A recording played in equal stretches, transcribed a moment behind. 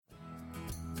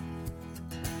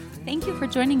Thank you for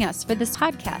joining us for this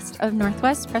podcast of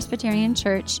Northwest Presbyterian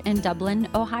Church in Dublin,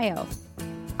 Ohio.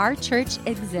 Our church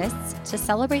exists to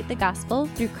celebrate the gospel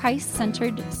through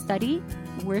Christ-centered study,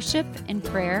 worship, and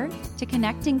prayer, to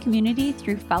connect in community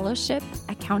through fellowship,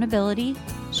 accountability,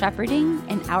 shepherding,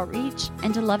 and outreach,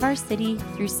 and to love our city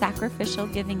through sacrificial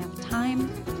giving of time,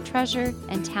 treasure,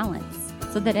 and talents,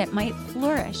 so that it might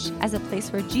flourish as a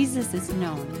place where Jesus is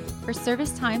known. For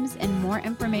service times and more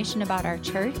information about our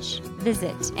church,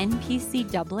 visit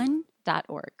npcdublin.org.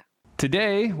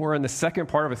 Today, we're in the second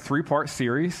part of a three-part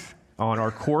series on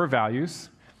our core values: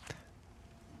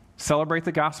 celebrate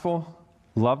the gospel,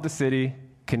 love the city,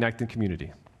 connect in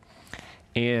community.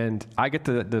 And I get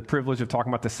the privilege of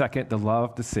talking about the second, the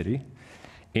love the city.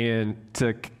 And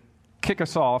to kick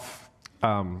us off,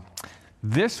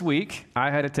 this week,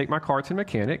 I had to take my car to the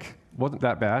mechanic. Wasn't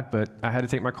that bad, but I had to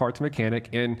take my car to the mechanic.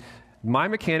 And my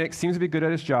mechanic seems to be good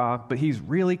at his job, but he's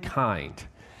really kind.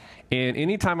 And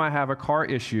anytime I have a car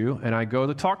issue and I go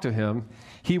to talk to him,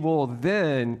 he will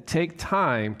then take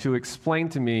time to explain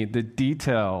to me the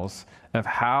details of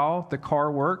how the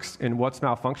car works and what's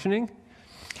malfunctioning.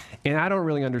 And I don't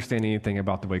really understand anything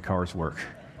about the way cars work,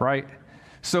 right?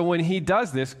 So when he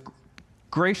does this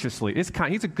graciously, he's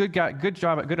a good guy, good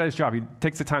at his job. He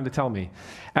takes the time to tell me.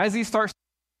 As he starts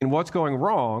and what's going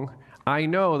wrong, I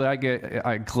know that I get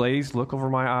a glazed look over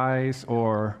my eyes,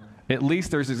 or at least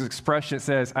there's this expression that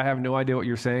says, I have no idea what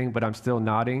you're saying, but I'm still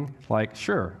nodding, like,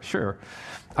 sure.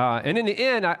 And in the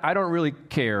end, I don't really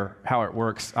care how it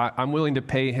works. I'm willing to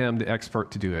pay him, the expert,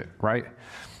 to do it, right?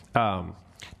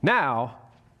 Now,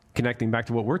 connecting back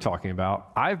to what we're talking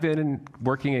about, I've been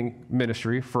working in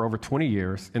ministry for over 20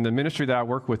 years, and the ministry that I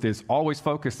work with is always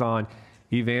focused on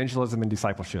evangelism and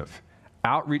discipleship.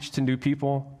 Outreach to new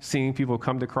people, seeing people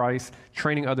come to Christ,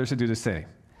 training others to do the same.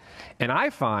 And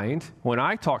I find when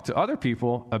I talk to other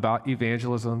people about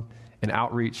evangelism and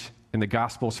outreach and the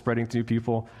gospel spreading to new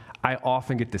people, I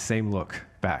often get the same look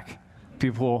back.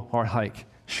 People are like,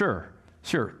 sure,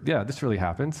 yeah, this really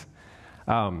happens.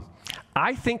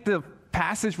 I think the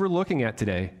passage we're looking at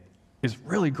today is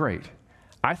really great.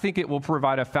 I think it will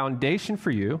provide a foundation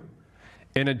for you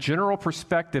and a general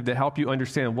perspective to help you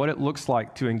understand what it looks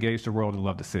like to engage the world and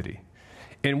love the city.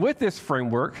 And with this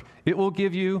framework, it will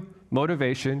give you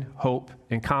motivation, hope,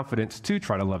 and confidence to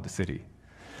try to love the city.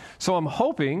 So I'm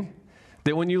hoping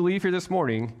that when you leave here this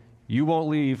morning, you won't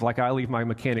leave like I leave my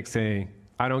mechanic saying,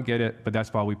 I don't get it, but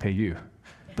that's why we pay you.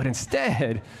 But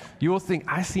instead, you will think,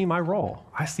 I see my role.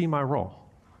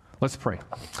 Let's pray.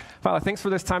 Father, thanks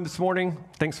for this time this morning.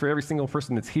 Thanks for every single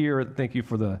person that's here. Thank you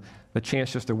for the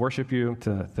chance just to worship you,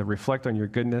 to reflect on your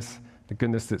goodness, the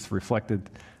goodness that's reflected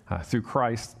through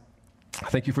Christ.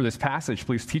 Thank you for this passage.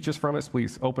 Please teach us from it.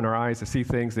 Please open our eyes to see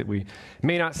things that we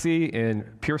may not see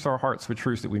and pierce our hearts with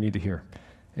truths that we need to hear.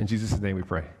 In Jesus' name we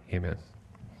pray. Amen.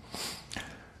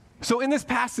 So in this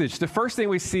passage, the first thing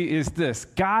we see is this: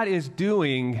 God is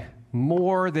doing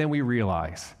more than we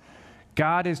realize.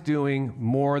 God is doing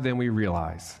more than we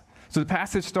realize. So the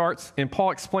passage starts, and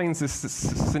Paul explains this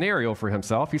scenario for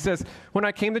himself. He says, when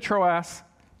I came to Troas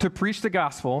to preach the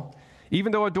gospel,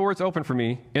 even though a door is open for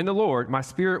me in the Lord, my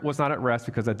spirit was not at rest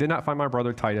because I did not find my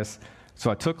brother Titus.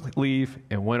 So I took leave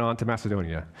and went on to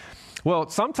Macedonia. Well,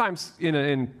 sometimes in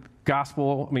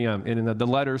the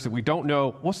letters that we don't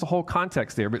know what's the whole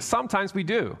context there, but sometimes we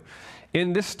do.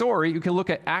 In this story, you can look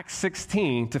at Acts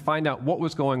 16 to find out what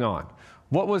was going on.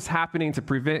 What was happening to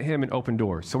prevent him and open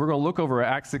doors? So we're going to look over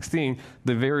at Acts 16,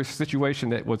 the very situation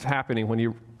that was happening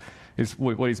when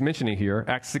what he's mentioning here.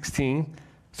 Acts 16,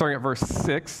 starting at verse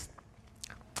 6.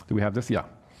 Do we have this? Yeah.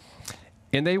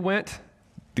 And they went,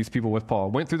 these people with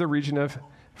Paul, went through the region of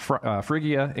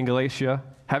Phrygia and Galatia,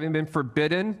 having been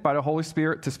forbidden by the Holy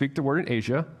Spirit to speak the word in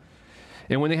Asia.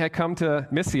 And when they had come to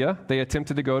Mysia, they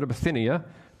attempted to go to Bithynia,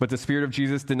 but the Spirit of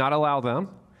Jesus did not allow them.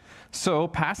 So,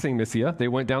 passing Mysia, they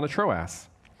went down to Troas.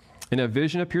 And a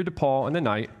vision appeared to Paul in the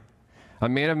night. A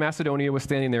man of Macedonia was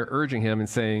standing there urging him and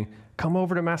saying, come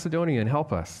over to Macedonia and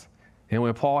help us. And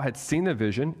when Paul had seen the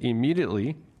vision,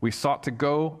 immediately we sought to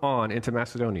go on into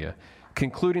Macedonia,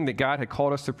 concluding that God had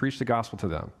called us to preach the gospel to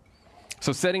them.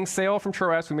 So setting sail from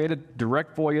Troas, we made a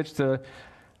direct voyage to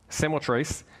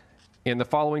Samothrace, and the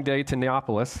following day to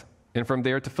Neapolis, and from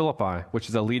there to Philippi, which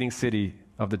is a leading city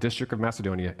of the district of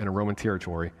Macedonia in a Roman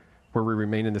territory, where we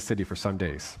remained in the city for some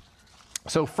days.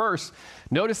 So first,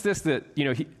 notice this, that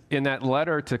in that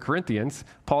letter to Corinthians,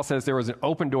 Paul says there was an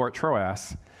open door at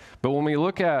Troas. But when we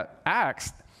look at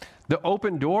Acts, the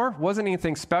open door wasn't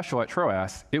anything special at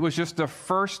Troas. It was just the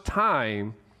first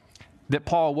time that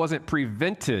Paul wasn't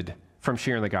prevented from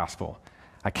sharing the gospel.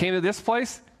 I came to this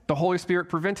place, the Holy Spirit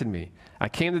prevented me. I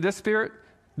came to this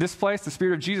this place, the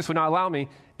Spirit of Jesus would not allow me,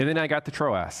 and then I got to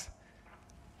Troas.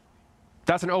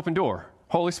 That's an open door.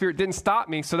 Holy Spirit didn't stop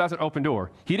me, so that's an open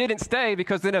door. He didn't stay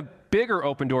because then a bigger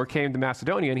open door came to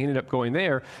Macedonia, and he ended up going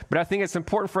there. But I think it's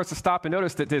important for us to stop and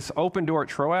notice that this open door at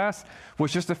Troas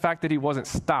was just the fact that he wasn't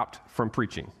stopped from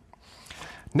preaching.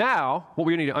 Now, what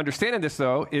we need to understand in this,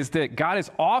 though, is that God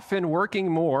is often working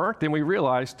more than we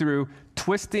realize through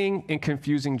twisting and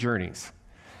confusing journeys.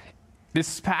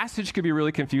 This passage could be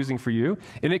really confusing for you,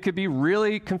 and it could be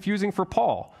really confusing for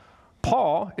Paul.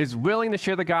 Paul is willing to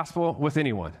share the gospel with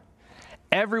anyone.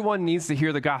 Everyone needs to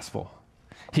hear the gospel.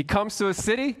 He comes to a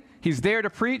city, he's there to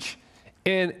preach,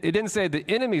 and it didn't say the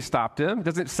enemy stopped him. It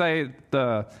doesn't say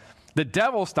the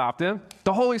devil stopped him.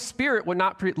 The Holy Spirit would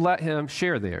not let him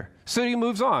share there. So he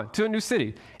moves on to a new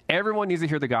city. Everyone needs to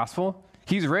hear the gospel.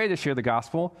 He's ready to share the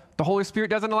gospel. The Holy Spirit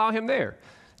doesn't allow him there.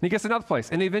 And he gets another place.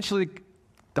 And eventually,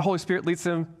 the Holy Spirit leads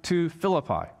him to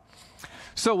Philippi.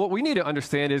 So what we need to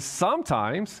understand is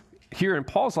sometimes here in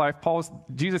Paul's life,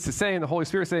 Jesus is saying, the Holy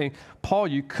Spirit is saying, Paul,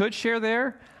 you could share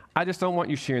there. I just don't want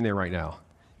you sharing there right now.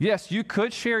 Yes, you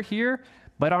could share here,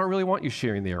 but I don't really want you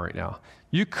sharing there right now.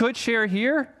 You could share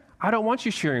here. I don't want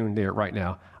you sharing there right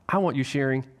now. I want you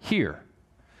sharing here.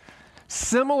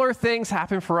 Similar things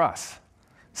happen for us.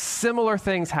 Similar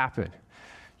things happen.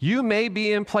 You may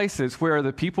be in places where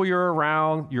the people you're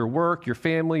around, your work, your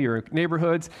family, your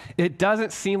neighborhoods, it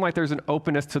doesn't seem like there's an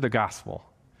openness to the gospel.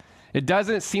 It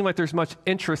doesn't seem like there's much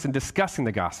interest in discussing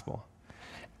the gospel.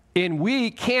 And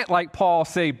we can't, like Paul,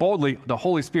 say boldly, the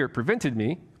Holy Spirit prevented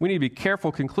me. We need to be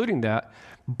careful concluding that.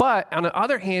 But on the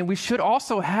other hand, we should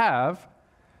also have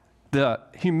the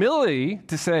humility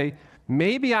to say,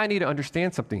 maybe I need to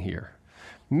understand something here.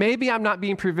 Maybe I'm not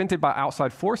being prevented by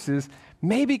outside forces.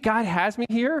 Maybe God has me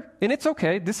here, and it's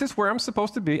okay. This is where I'm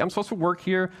supposed to be. I'm supposed to work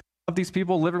here, love these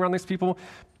people, live around these people.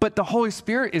 But the Holy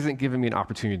Spirit isn't giving me an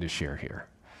opportunity to share here.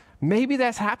 Maybe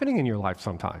that's happening in your life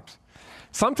sometimes.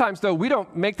 Sometimes, though, we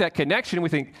don't make that connection. We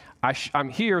think, I'm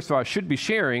here, so I should be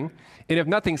sharing. And if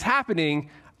nothing's happening,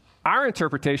 our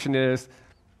interpretation is,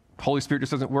 Holy Spirit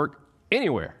just doesn't work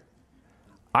anywhere.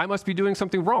 I must be doing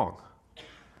something wrong.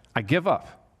 I give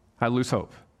up. I lose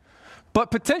hope.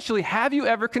 But potentially, have you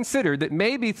ever considered that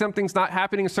maybe something's not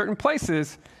happening in certain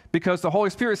places because the Holy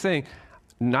Spirit is saying,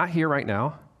 not here right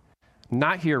now,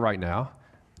 not here right now,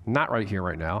 not right here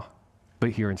right now, but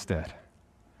here instead.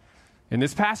 In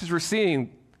this passage, we're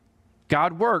seeing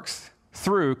God works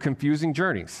through confusing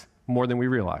journeys more than we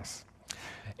realize.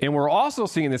 And we're also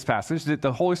seeing in this passage that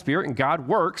the Holy Spirit and God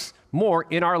works more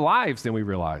in our lives than we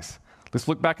realize. Let's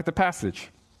look back at the passage.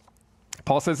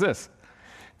 Paul says this,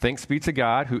 "Thanks be to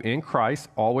God who in Christ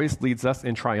always leads us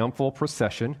in triumphal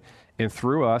procession and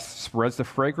through us spreads the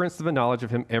fragrance of the knowledge of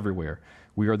him everywhere.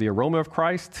 We are the aroma of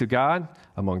Christ to God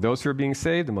among those who are being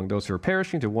saved, among those who are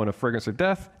perishing, to one a fragrance of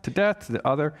death, to the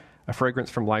other a fragrance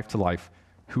from life to life.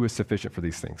 Who is sufficient for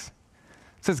these things?"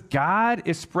 It says God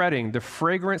is spreading the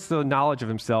fragrance of the knowledge of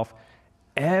himself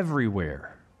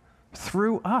everywhere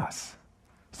through us.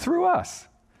 Through us.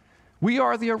 We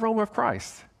are the aroma of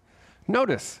Christ.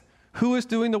 Notice, who is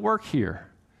doing the work here?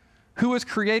 Who is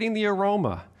creating the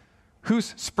aroma?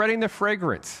 Who's spreading the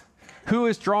fragrance? Who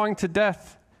is drawing to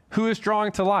death? Who is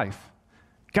drawing to life?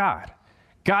 God.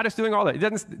 God is doing all that.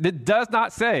 It does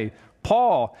not say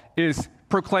Paul is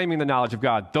proclaiming the knowledge of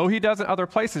God, though he does in other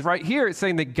places. Right here, it's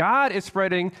saying that God is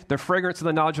spreading the fragrance of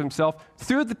the knowledge of himself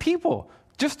through the people,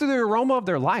 just through the aroma of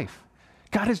their life.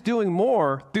 God is doing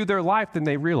more through their life than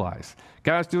they realize.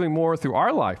 God is doing more through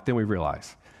our life than we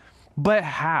realize. But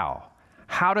how?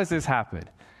 How does this happen?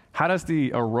 How does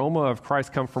the aroma of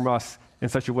Christ come from us in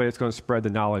such a way that's going to spread the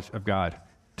knowledge of God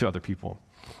to other people?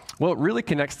 Well, it really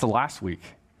connects to last week.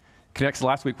 It connects to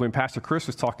last week when Pastor Chris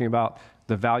was talking about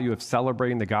the value of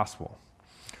celebrating the gospel.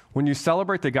 When you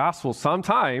celebrate the gospel,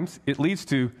 sometimes it leads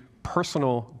to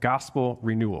personal gospel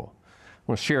renewal.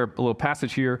 I want to share a little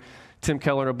passage here. Tim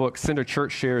Keller in a book, Send a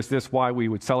Church, shares this, why we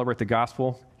would celebrate the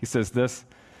gospel. He says this,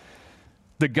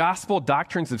 "The gospel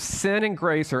doctrines of sin and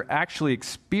grace are actually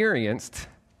experienced,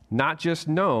 not just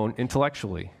known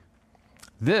intellectually.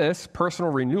 This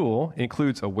personal renewal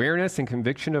includes awareness and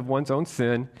conviction of one's own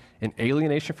sin and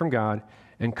alienation from God,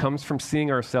 and comes from seeing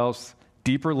ourselves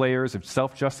deeper layers of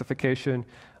self-justification,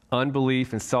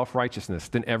 unbelief, and self-righteousness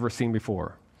than ever seen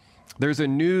before. There's a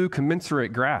new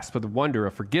commensurate grasp of the wonder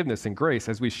of forgiveness and grace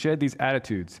as we shed these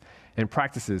attitudes and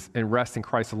practices and rest in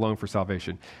Christ alone for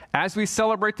salvation. As we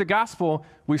celebrate the gospel,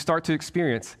 we start to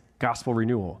experience gospel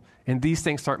renewal, and these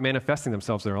things start manifesting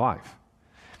themselves in our life.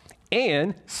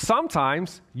 And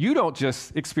sometimes you don't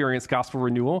just experience gospel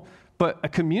renewal, but a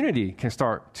community can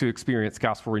start to experience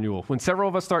gospel renewal. When several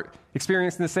of us start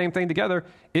experiencing the same thing together,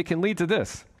 it can lead to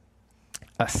this: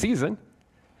 a season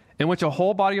in which a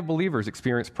whole body of believers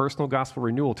experience personal gospel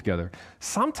renewal together.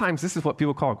 Sometimes this is what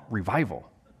people call revival.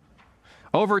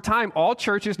 Over time, all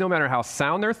churches, no matter how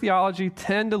sound their theology,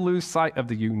 tend to lose sight of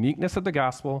the uniqueness of the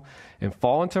gospel and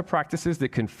fall into practices that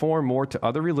conform more to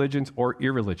other religions or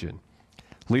irreligion.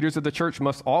 Leaders of the church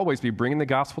must always be bringing the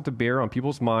gospel to bear on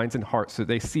people's minds and hearts so that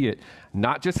they see it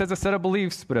not just as a set of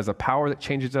beliefs, but as a power that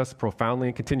changes us profoundly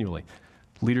and continually.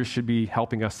 Leaders should be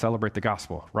helping us celebrate the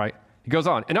gospel, right? He goes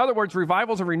on. In other words,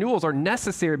 revivals and renewals are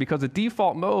necessary because the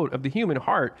default mode of the human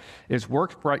heart is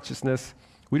work righteousness.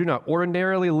 We do not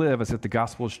ordinarily live as if the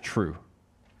gospel is true.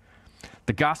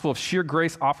 The gospel of sheer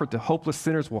grace offered to hopeless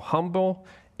sinners will humble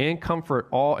and comfort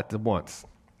all at once.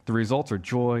 The results are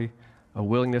joy, a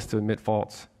willingness to admit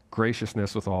faults,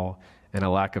 graciousness with all, and a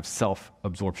lack of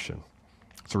self-absorption.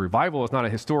 So revival is not a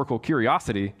historical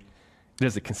curiosity. It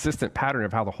is a consistent pattern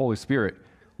of how the Holy Spirit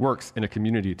works in a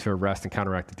community to arrest and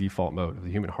counteract the default mode of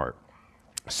the human heart.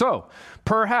 So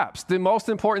perhaps the most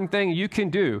important thing you can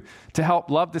do to help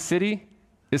love the city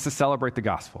is to celebrate the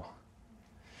gospel.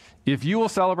 If you will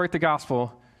celebrate the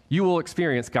gospel, you will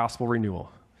experience gospel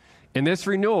renewal. And this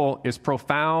renewal is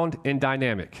profound and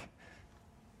dynamic.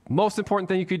 Most important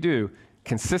thing you could do,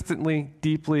 consistently,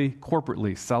 deeply,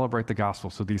 corporately celebrate the gospel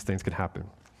so these things can happen.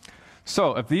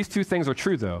 So if these two things are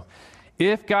true, though,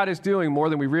 if God is doing more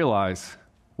than we realize,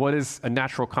 what is a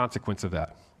natural consequence of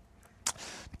that?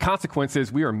 The consequence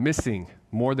is we are missing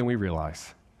more than we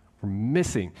realize. We're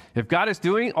missing. If God is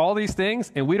doing all these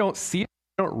things and we don't see it,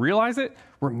 we don't realize it,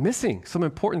 we're missing some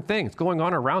important things going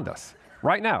on around us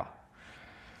right now.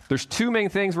 There's two main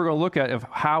things we're going to look at of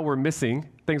how we're missing,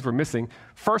 things we're missing.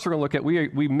 First, we're going to look at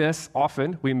we miss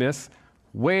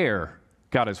where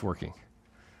God is working.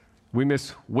 We miss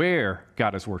where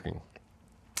God is working.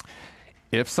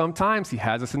 If sometimes he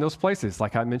has us in those places,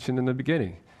 like I mentioned in the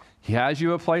beginning. He has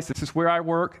you a place. This is where I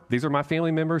work. These are my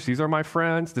family members. These are my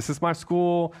friends. This is my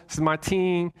school. This is my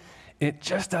team. It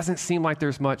just doesn't seem like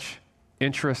there's much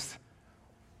interest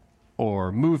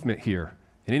or movement here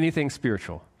in anything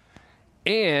spiritual.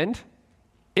 And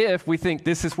if we think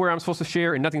this is where I'm supposed to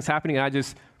share and nothing's happening and I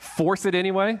just force it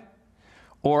anyway,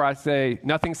 or I say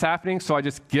nothing's happening, so I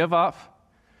just give up,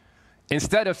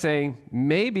 instead of saying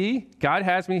maybe God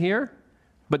has me here,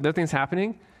 but nothing's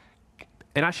happening,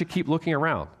 and I should keep looking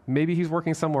around. Maybe he's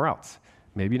working somewhere else.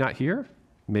 Maybe not here,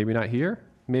 maybe not here,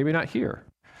 maybe not here.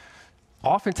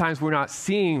 Oftentimes, we're not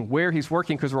seeing where he's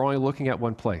working because we're only looking at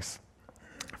one place.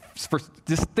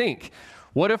 Just think,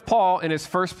 what if Paul, in his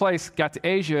first place, got to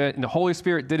Asia and the Holy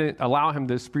Spirit didn't allow him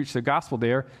to preach the gospel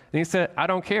there, and he said, I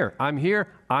don't care. I'm here.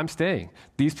 I'm staying.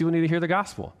 These people need to hear the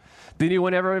gospel. Then he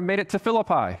would never have made it to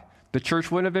Philippi. The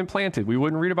church wouldn't have been planted. We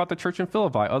wouldn't read about the church in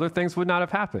Philippi. Other things would not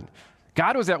have happened.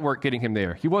 God was at work getting him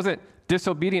there. He wasn't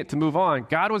disobedient to move on.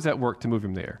 God was at work to move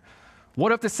him there.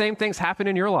 What if the same things happen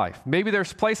in your life? Maybe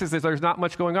there's places that there's not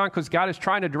much going on because God is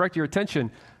trying to direct your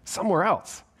attention somewhere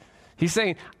else. He's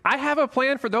saying, I have a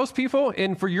plan for those people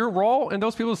and for your role in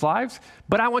those people's lives,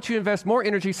 but I want you to invest more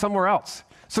energy somewhere else.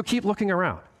 So keep looking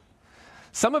around.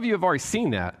 Some of you have already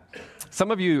seen that.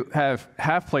 Some of you have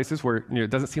places where it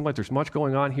doesn't seem like there's much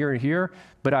going on here and here,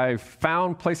 but I've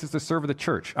found places to serve at the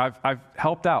church. I've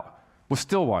helped out with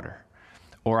Stillwater,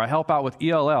 or I help out with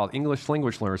ELL, English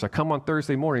language learners. I come on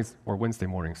Thursday mornings or Wednesday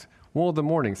mornings, one of the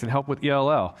mornings, and help with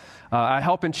ELL. I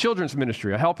help in children's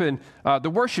ministry. I help in the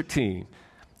worship team.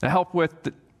 I help with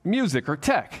the music or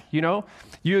tech.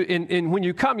 When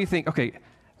you come, you think, okay,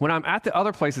 when I'm at the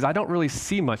other places, I don't really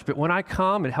see much. But when I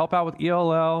come and help out with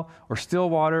ELL or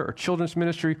Stillwater or children's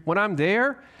ministry, when I'm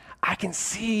there, I can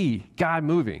see God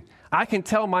moving. I can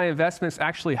tell my investments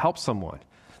actually help someone.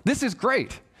 This is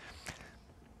great.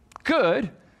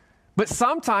 Good, but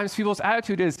sometimes people's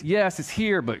attitude is, yes, it's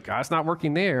here, but God's not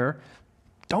working there.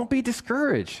 Don't be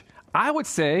discouraged. I would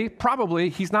say probably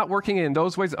he's not working in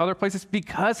those ways, other places,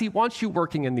 because he wants you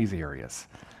working in these areas.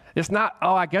 It's not,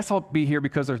 I guess I'll be here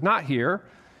because there's not here.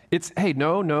 It's, hey,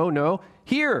 no.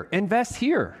 Here, invest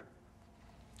here.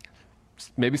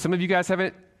 Maybe some of you guys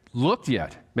haven't looked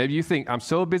yet. Maybe you think, I'm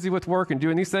so busy with work and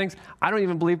doing these things, I don't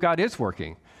even believe God is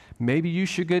working. Maybe you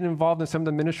should get involved in some of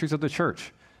the ministries of the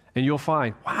church. And you'll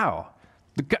find, wow,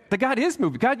 the God is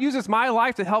moving. God uses my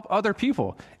life to help other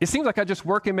people. It seems like I just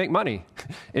work and make money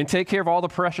and take care of all the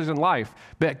pressures in life.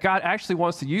 But God actually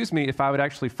wants to use me if I would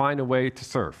actually find a way to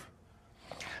serve.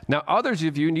 Now, others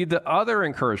of you need the other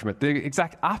encouragement, the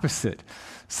exact opposite.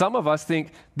 Some of us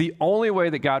think the only way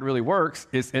that God really works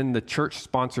is in the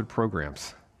church-sponsored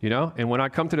programs, And when I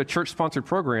come to the church-sponsored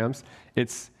programs,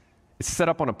 it's It's set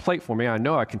up on a plate for me. I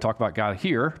know I can talk about God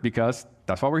here because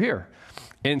that's why we're here.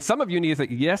 And some of you need to think,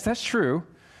 yes, that's true,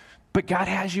 but God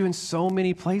has you in so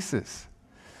many places.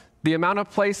 The amount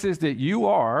of places that you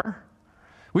are,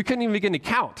 we couldn't even begin to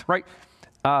count, right?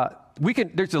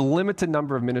 There's a limited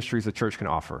number of ministries the church can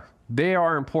offer. They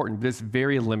are important, but it's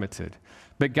very limited.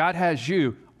 But God has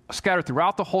you scattered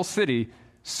throughout the whole city,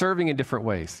 serving in different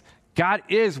ways. God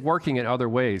is working in other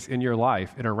ways in your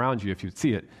life and around you if you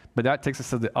see it. But that takes us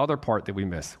to the other part that we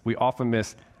miss. We often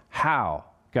miss how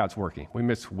God's working. We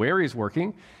miss where he's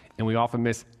working, and we often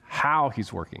miss how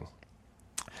he's working.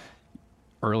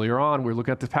 Earlier on, we look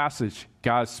at the passage.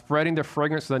 God's spreading the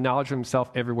fragrance of the knowledge of himself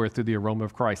everywhere through the aroma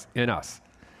of Christ in us.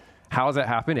 How does that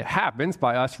happen? It happens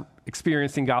by us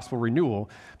experiencing gospel renewal.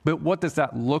 But what does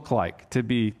that look like to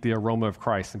be the aroma of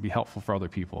Christ and be helpful for other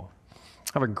people?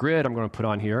 I have a grid I'm going to put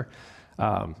on here.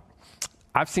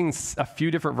 I've seen a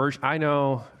few different versions. I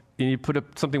know you put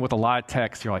up something with a lot of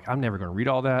text. You're like, I'm never going to read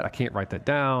all that. I can't write that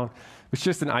down. It's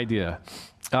just an idea.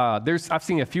 I've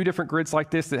seen a few different grids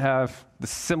like this that have the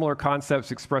similar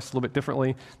concepts expressed a little bit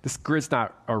differently. This grid's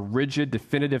not a rigid,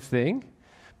 definitive thing,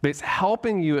 but it's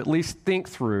helping you at least think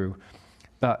through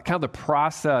kind of the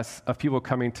process of people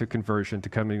coming to conversion, to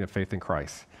coming to faith in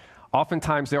Christ.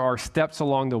 Oftentimes, there are steps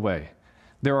along the way.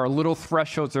 There are little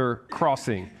thresholds they're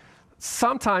crossing.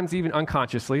 Sometimes even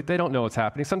unconsciously, they don't know what's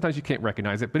happening. Sometimes you can't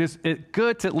recognize it, but it's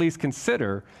good to at least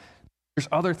consider there's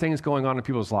other things going on in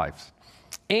people's lives.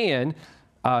 And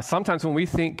sometimes when we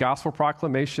think gospel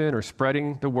proclamation or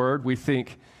spreading the word, we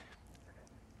think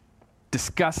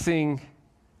discussing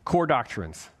core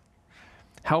doctrines,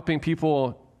 helping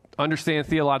people understand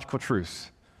theological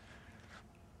truths,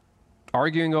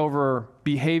 arguing over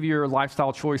behavior,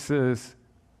 lifestyle choices,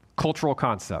 cultural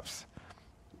concepts.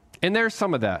 And there's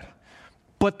some of that,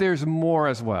 but there's more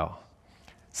as well.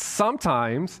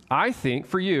 Sometimes, I think,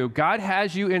 for you, God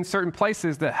has you in certain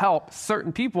places that help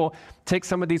certain people take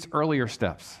some of these earlier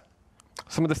steps.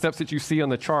 Some of the steps that you see on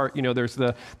the chart, there's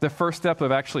the first step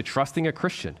of actually trusting a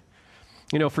Christian.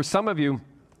 For some of you,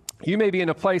 you may be in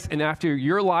a place, and after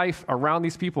your life around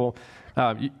these people,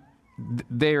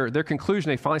 their conclusion,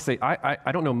 they finally say,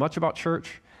 I don't know much about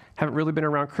church, haven't really been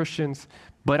around Christians,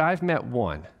 but I've met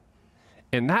one.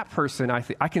 And that person,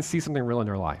 I can see something real in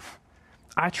their life.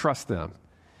 I trust them.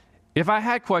 If I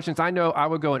had questions, I know I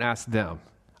would go and ask them.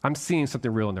 I'm seeing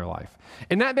something real in their life.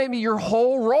 And that may be your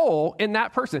whole role in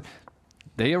that person.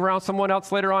 They're around someone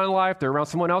else later on in life. They're around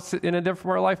someone else in a different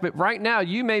part of life. But right now,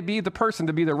 you may be the person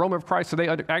to be the aroma of Christ. So they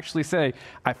actually say,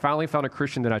 I finally found a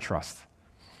Christian that I trust.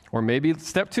 Or maybe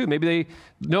step two, maybe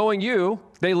knowing you,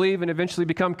 they leave and eventually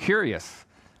become curious.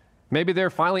 Maybe they're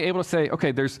finally able to say,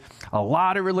 okay, there's a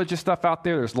lot of religious stuff out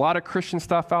there. There's a lot of Christian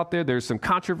stuff out there. There's some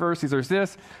controversies. There's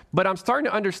this. But I'm starting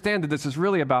to understand that this is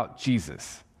really about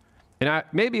Jesus. And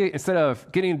maybe instead of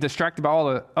getting distracted by all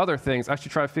the other things, I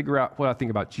should try to figure out what I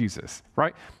think about Jesus,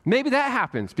 right? Maybe that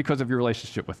happens because of your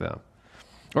relationship with them.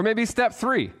 Or maybe step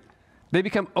three, they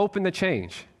become open to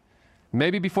change.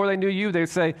 Maybe before they knew you, they'd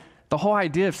say, the whole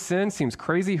idea of sin seems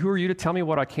crazy. Who are you to tell me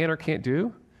what I can or can't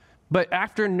do? But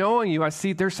after knowing you, I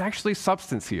see there's actually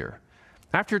substance here.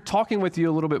 After talking with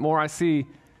you a little bit more, I see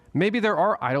maybe there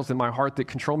are idols in my heart that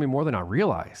control me more than I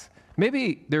realize.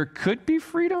 Maybe there could be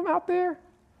freedom out there.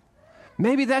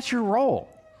 Maybe that's your role.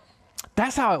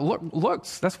 That's how it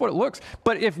looks. That's what it looks.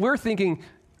 But if we're thinking,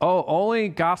 only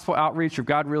gospel outreach of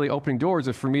God really opening doors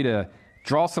is for me to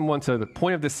draw someone to the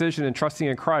point of decision and trusting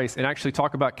in Christ and actually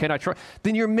talk about, can I trust?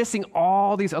 Then you're missing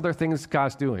all these other things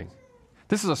God's doing.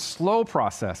 This is a slow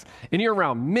process. And you're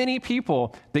around many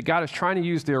people that God is trying to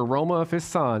use the aroma of his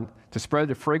son to spread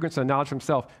the fragrance and knowledge of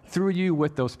himself through you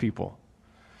with those people.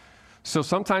 So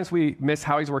sometimes we miss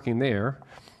how he's working there,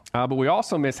 but we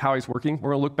also miss how he's working. We're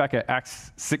going to look back at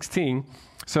Acts 16.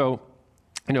 So,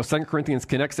 2 Corinthians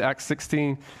connects to Acts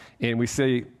 16, and we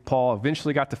say Paul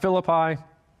eventually got to Philippi.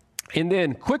 And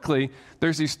then quickly,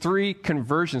 there's these three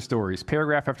conversion stories,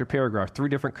 paragraph after paragraph, three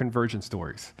different conversion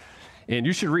stories. And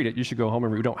you should read it. You should go home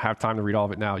and read it. We don't have time to read all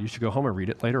of it now. You should go home and read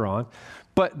it later on.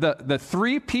 But the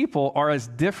three people are as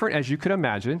different as you could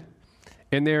imagine,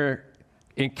 and their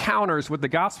encounters with the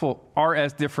gospel are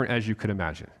as different as you could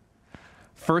imagine.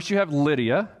 First, you have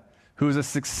Lydia, who is a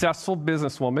successful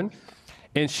businesswoman,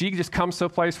 and she just comes to a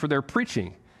place where they're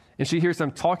preaching, and she hears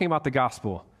them talking about the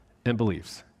gospel and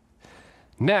believes.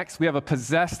 Next, we have a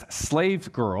possessed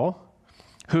slave girl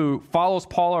who follows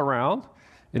Paul around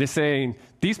and is saying,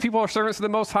 these people are servants of the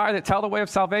Most High that tell the way of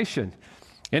salvation.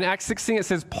 In Acts 16, it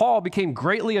says, Paul became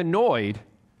greatly annoyed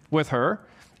with her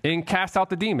and cast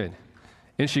out the demon,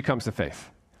 and she comes to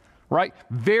faith, right?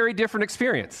 Very different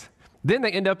experience. Then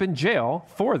they end up in jail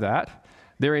for that.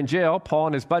 They're in jail, Paul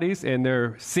and his buddies, and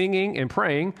they're singing and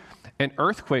praying. An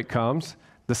earthquake comes.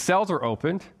 The cells are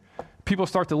opened. People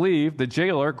start to leave. The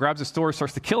jailer grabs a sword,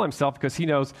 starts to kill himself because he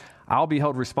knows, I'll be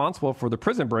held responsible for the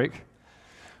prison break.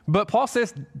 But Paul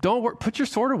says, don't worry, put your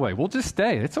sword away. We'll just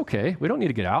stay. It's okay. We don't need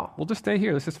to get out. We'll just stay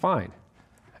here. This is fine.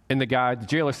 And the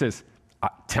jailer says,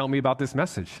 tell me about this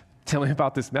message. Tell me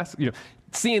about this message.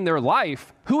 Seeing their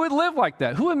life, who would live like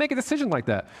that? Who would make a decision like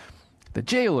that? The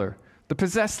jailer, the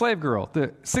possessed slave girl,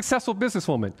 the successful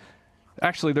businesswoman.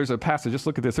 Actually, there's a passage. Just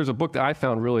look at this. There's a book that I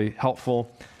found really helpful,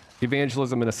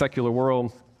 Evangelism in a Secular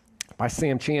World, by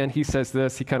Sam Chan. He says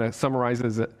this. He kind of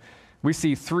summarizes it. We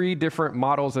see 3 different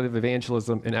models of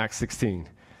evangelism in Acts 16.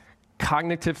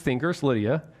 Cognitive thinkers,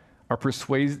 Lydia, are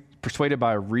persuaded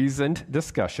by a reasoned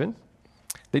discussion.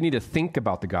 They need to think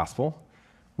about the gospel.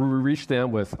 We reach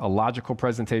them with a logical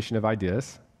presentation of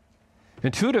ideas.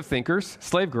 Intuitive thinkers,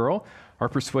 slave girl, are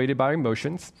persuaded by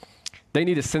emotions. They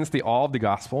need to sense the awe of the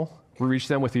gospel. We reach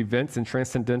them with events and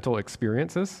transcendental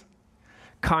experiences.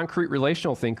 Concrete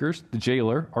relational thinkers, the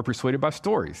jailer, are persuaded by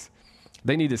stories.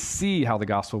 They need to see how the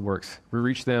gospel works. We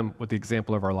reach them with the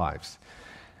example of our lives.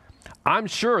 I'm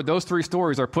sure those 3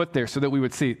 stories are put there so that we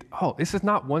would see, this is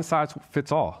not one size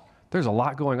fits all. There's a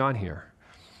lot going on here.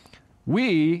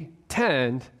 We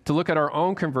tend to look at our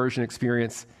own conversion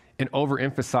experience and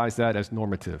overemphasize that as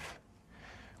normative.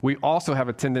 We also have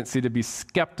a tendency to be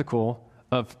skeptical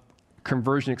of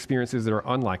conversion experiences that are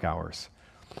unlike ours.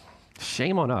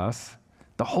 Shame on us.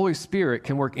 The Holy Spirit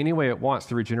can work any way it wants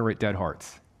to regenerate dead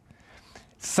hearts.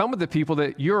 Some of the people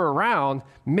that you're around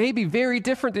may be very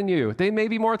different than you. They may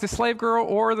be more the slave girl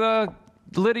or the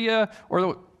Lydia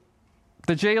or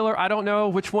the jailer. I don't know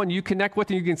which one you connect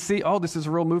with and you can see, this is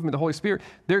a real movement of the Holy Spirit.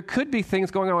 There could be things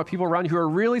going on with people around you who are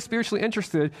really spiritually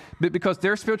interested, but because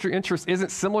their spiritual interest isn't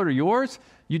similar to yours,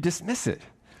 you dismiss it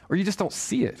or you just don't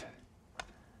see it.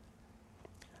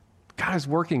 God is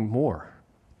working more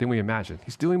than we imagine.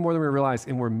 He's doing more than we realize,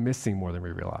 and we're missing more than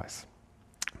we realize.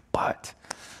 But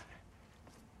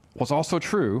what's also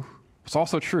true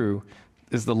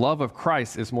is the love of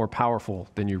Christ is more powerful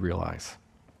than you realize.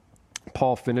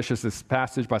 Paul finishes this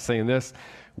passage by saying this: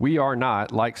 we are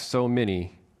not, like so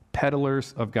many,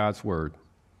 peddlers of God's word,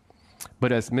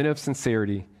 but as men of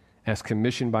sincerity, as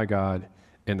commissioned by God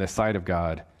in the sight of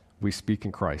God, we speak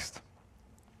in Christ.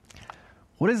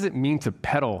 What does it mean to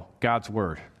peddle God's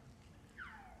word?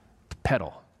 To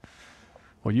peddle.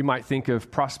 Well, you might think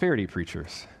of prosperity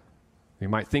preachers. You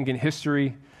might think in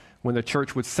history when the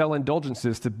church would sell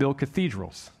indulgences to build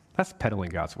cathedrals. That's peddling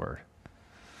God's word.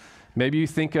 Maybe you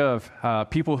think of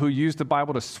people who use the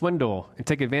Bible to swindle and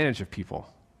take advantage of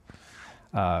people.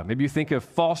 Maybe you think of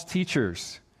false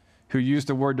teachers who use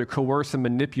the word to coerce and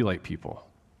manipulate people.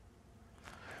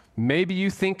 Maybe you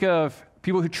think of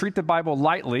people who treat the Bible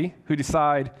lightly, who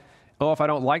decide, if I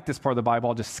don't like this part of the Bible,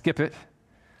 I'll just skip it.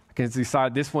 I can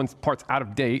decide this part's out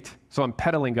of date, so I'm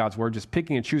peddling God's word, just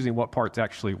picking and choosing what parts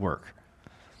actually work.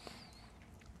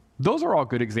 Those are all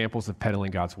good examples of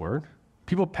peddling God's word.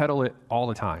 People peddle it all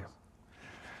the time.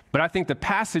 But I think the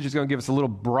passage is going to give us a little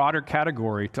broader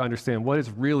category to understand what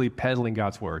is really peddling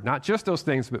God's word. Not just those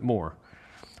things, but more.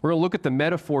 We're going to look at the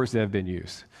metaphors that have been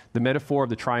used. The metaphor of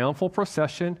the triumphal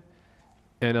procession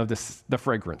and of the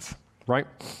fragrance, right?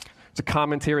 It's a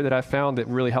commentary that I found that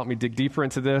really helped me dig deeper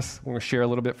into this. I'm going to share a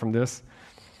little bit from this.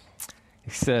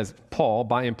 He says, Paul,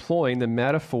 by employing the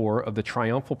metaphor of the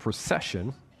triumphal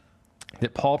procession,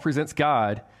 that Paul presents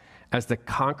God as the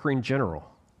conquering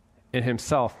general and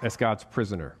himself as God's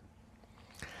prisoner.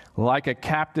 Like a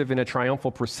captive in a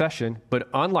triumphal procession, but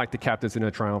unlike the captives in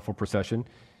a triumphal procession,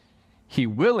 he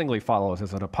willingly follows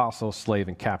as an apostle, slave,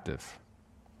 and captive.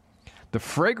 The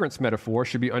fragrance metaphor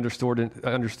should be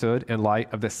understood in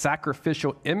light of the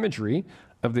sacrificial imagery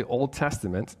of the Old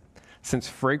Testament, since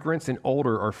fragrance and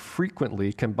odor are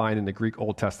frequently combined in the Greek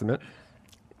Old Testament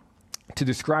to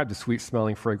describe the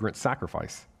sweet-smelling fragrant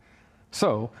sacrifice.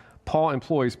 So, Paul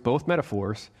employs both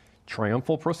metaphors,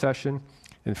 triumphal procession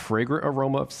and fragrant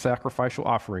aroma of sacrificial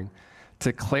offering,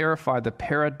 to clarify the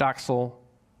paradoxical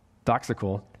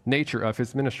nature of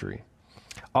his ministry.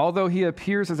 Although he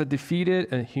appears as a defeated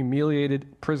and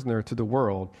humiliated prisoner to the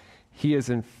world, he is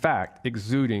in fact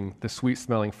exuding the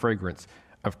sweet-smelling fragrance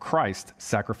of Christ's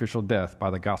sacrificial death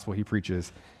by the gospel he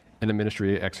preaches and the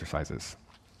ministry he exercises.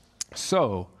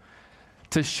 So,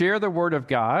 to share the word of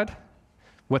God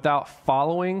without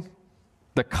following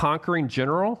the conquering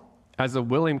general as a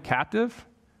willing captive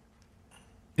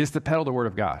is to peddle the word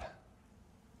of God.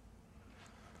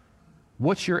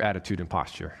 What's your attitude and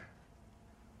posture?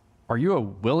 Are you a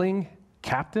willing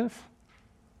captive?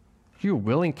 You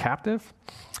willing captive?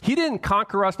 He didn't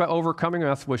conquer us by overcoming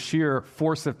us with sheer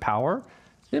force of power.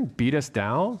 He didn't beat us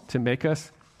down to make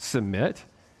us submit.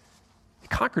 He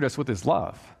conquered us with his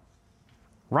love,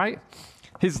 right?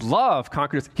 His love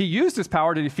conquered us. He used his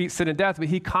power to defeat sin and death, but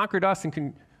he conquered us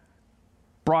and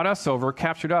brought us over,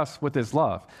 captured us with his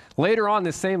love. Later on in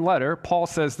this same letter, Paul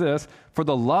says this, for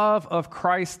the love of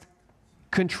Christ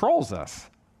controls us.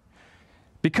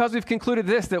 Because we've concluded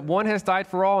this, that one has died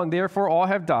for all, and therefore all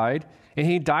have died, and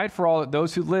he died for all, that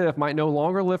those who live might no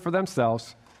longer live for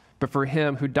themselves, but for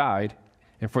him who died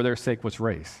and for their sake was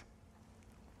raised.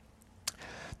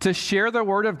 To share the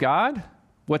word of God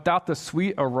without the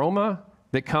sweet aroma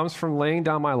that comes from laying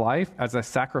down my life as a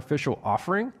sacrificial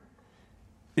offering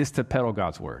is to peddle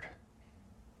God's word.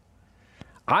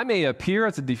 I may appear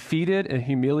as a defeated and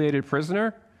humiliated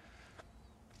prisoner,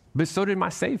 but so did my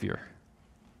Savior.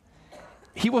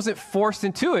 He wasn't forced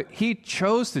into it. He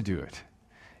chose to do it.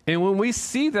 And when we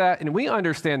see that and we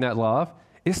understand that love,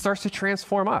 it starts to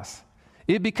transform us.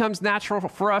 It becomes natural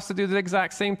for us to do the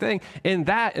exact same thing. And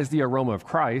that is the aroma of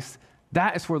Christ.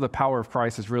 That is where the power of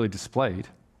Christ is really displayed.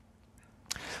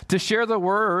 To share the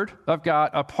word of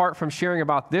God apart from sharing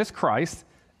about this Christ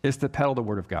is to peddle the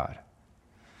word of God.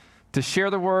 To share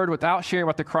the word without sharing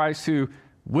about the Christ who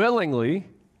willingly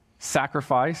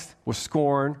sacrificed, was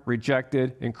scorned,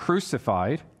 rejected, and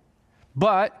crucified,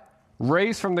 but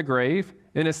raised from the grave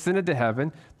and ascended to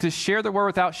heaven. To share the word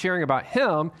without sharing about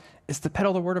him is to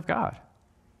peddle the word of God.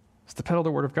 It's to peddle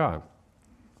the word of God.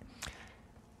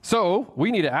 So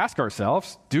we need to ask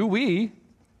ourselves, do we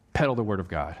peddle the word of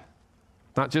God?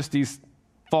 Not just these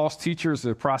false teachers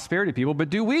of prosperity people, but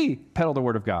do we peddle the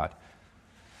word of God?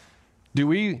 Do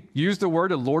we use the word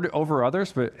to lord it over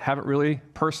others, but haven't really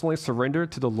personally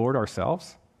surrendered to the Lord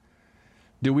ourselves?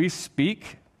 Do we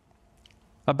speak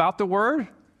about the word?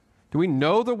 Do we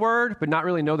know the word, but not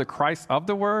really know the Christ of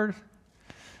the word?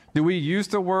 Do we use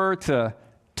the word to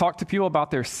talk to people about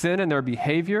their sin and their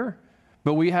behavior,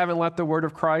 but we haven't let the word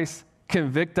of Christ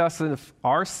convict us of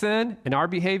our sin and our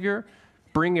behavior,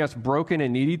 bringing us broken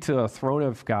and needy to the throne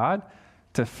of God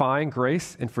to find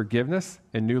grace and forgiveness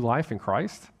and new life in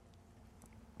Christ?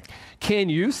 Can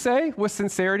you say with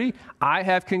sincerity, I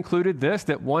have concluded this,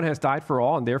 that one has died for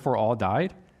all and therefore all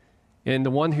died? And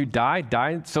the one who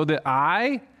died so that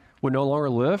I would no longer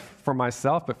live for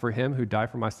myself, but for him who died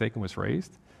for my sake and was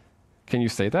raised? Can you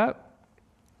say that?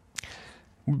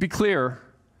 Be clear,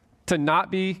 to not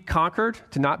be conquered,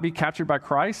 to not be captured by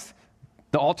Christ,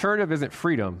 the alternative isn't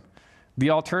freedom.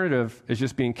 The alternative is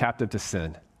just being captive to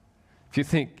sin. If you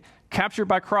think captured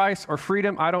by Christ or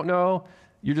freedom, I don't know,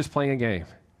 you're just playing a game.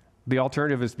 The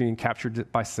alternative is being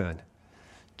captured by sin.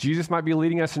 Jesus might be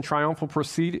leading us in triumphal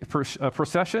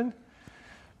procession,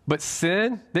 but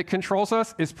sin that controls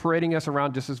us is parading us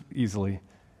around just as easily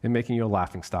and making you a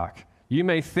laughingstock. You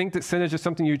may think that sin is just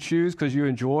something you choose because you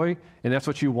enjoy and that's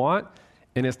what you want,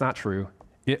 and it's not true.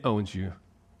 It owns you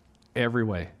every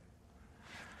way.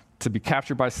 To be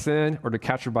captured by sin or to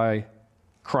captured by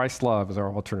Christ's love is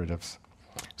our alternatives.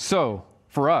 So,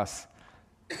 for us,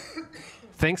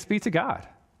 thanks be to God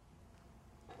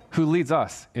who leads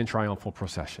us in triumphal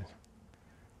procession.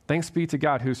 Thanks be to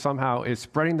God who somehow is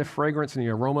spreading the fragrance and the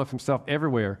aroma of himself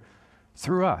everywhere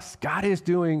through us. God is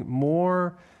doing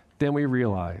more than we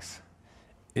realize.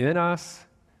 In us,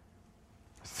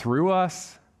 through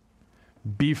us,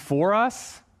 before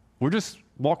us. We're just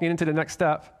walking into the next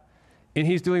step, and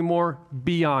he's doing more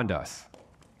beyond us.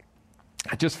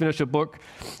 I just finished a book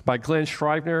by Glenn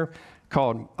Scrivener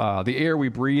called The Air We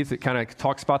Breathe. It kind of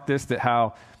talks about this, that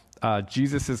how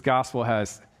Jesus' gospel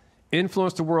has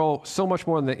influenced the world so much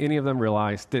more than any of them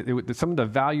realized, that some of the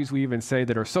values we even say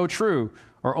that are so true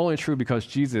are only true because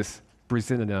Jesus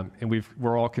presented them, and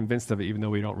we're all convinced of it, even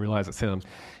though we don't realize it's him.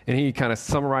 And he kind of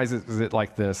summarizes it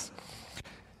like this.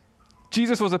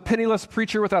 Jesus was a penniless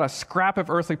preacher without a scrap of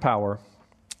earthly power,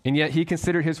 and yet he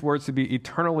considered his words to be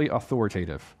eternally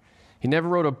authoritative. He never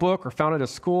wrote a book or founded a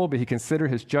school, but he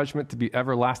considered his judgment to be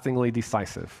everlastingly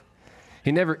decisive.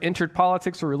 He never entered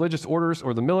politics or religious orders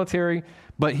or the military,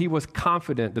 but he was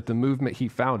confident that the movement he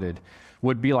founded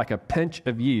would be like a pinch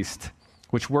of yeast,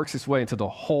 which works its way into the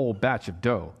whole batch of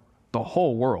dough, the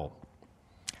whole world.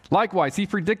 Likewise, he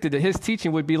predicted that his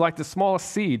teaching would be like the smallest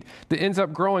seed that ends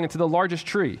up growing into the largest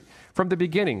tree. From the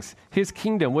beginnings, his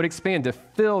kingdom would expand to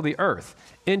fill the earth.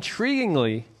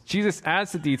 Intriguingly, Jesus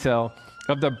adds the detail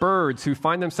of the birds who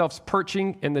find themselves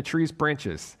perching in the tree's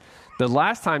branches. The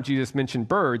last time Jesus mentioned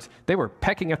birds, they were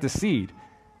pecking at the seed,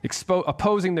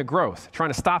 opposing the growth,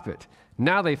 trying to stop it.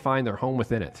 Now they find their home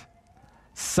within it.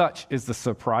 Such is the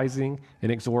surprising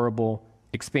and inexorable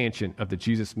expansion of the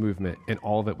Jesus movement, and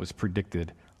all of it was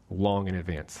predicted long in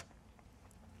advance.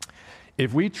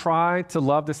 If we try to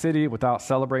love the city without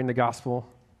celebrating the gospel,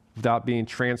 without being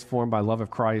transformed by love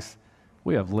of Christ,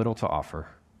 we have little to offer.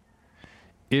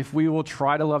 If we will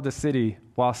try to love the city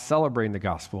while celebrating the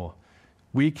gospel,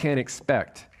 we can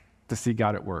expect to see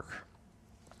God at work.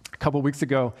 A couple weeks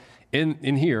ago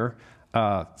in here,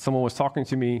 someone was talking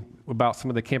to me about some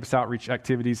of the campus outreach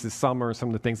activities this summer and some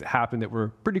of the things that happened that were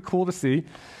pretty cool to see.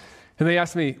 And they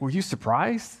asked me, were you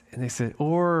surprised? And they said,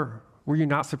 or were you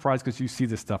not surprised because you see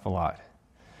this stuff a lot?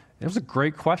 It was a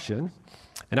great question.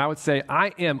 And I would say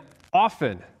I am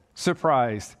often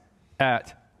surprised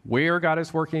at where God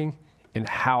is working and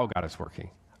how God is working.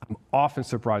 I'm often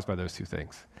surprised by those two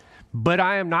things. But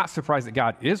I am not surprised that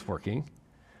God is working.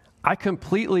 I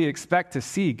completely expect to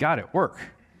see God at work.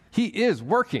 He is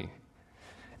working.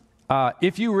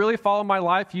 If you really follow my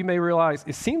life, you may realize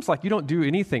it seems like you don't do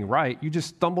anything right. You just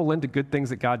stumble into good things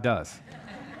that God does.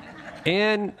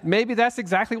 And maybe that's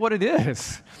exactly what it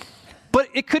is. But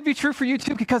it could be true for you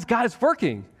too, because God is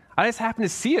working. I just happen to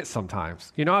see it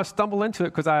sometimes. I stumble into it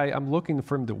because I'm looking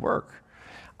for him to work.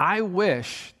 I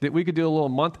wish that we could do a little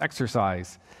month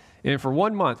exercise. And for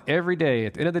 1 month, every day,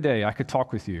 at the end of the day, I could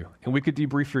talk with you and we could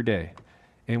debrief your day.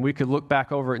 And we could look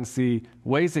back over it and see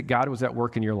ways that God was at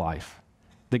work in your life,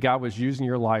 that God was using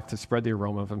your life to spread the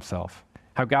aroma of himself,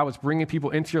 how God was bringing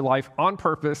people into your life on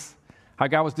purpose, how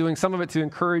God was doing some of it to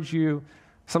encourage you,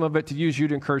 some of it to use you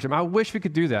to encourage them. I wish we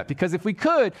could do that, because if we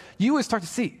could, you would start to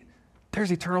see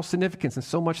there's eternal significance in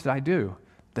so much that I do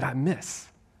that I miss.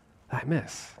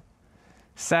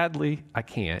 Sadly, I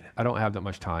can't. I don't have that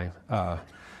much time.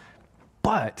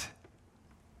 But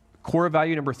core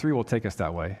value number 3 will take us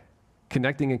that way.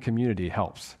 Connecting in community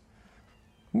helps.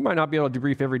 We might not be able to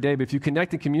debrief every day, but if you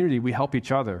connect in community, we help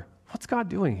each other. What's God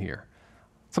doing here?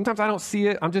 Sometimes I don't see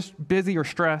it. I'm just busy or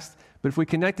stressed. But if we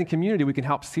connect in community, we can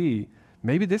help see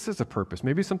maybe this is a purpose.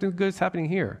 Maybe something good is happening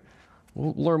here.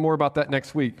 We'll learn more about that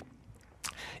next week.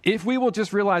 If we will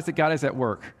just realize that God is at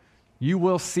work, you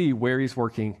will see where he's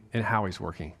working and how he's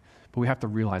working. But we have to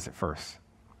realize it first.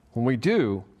 When we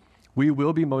do, we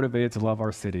will be motivated to love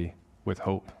our city with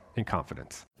hope and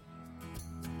confidence.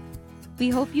 We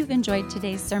hope you've enjoyed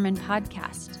today's sermon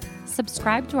podcast.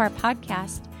 Subscribe to our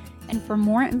podcast, and for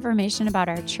more information about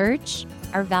our church,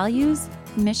 our values,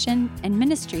 mission, and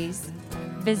ministries,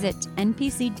 visit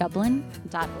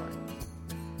npcdublin.org.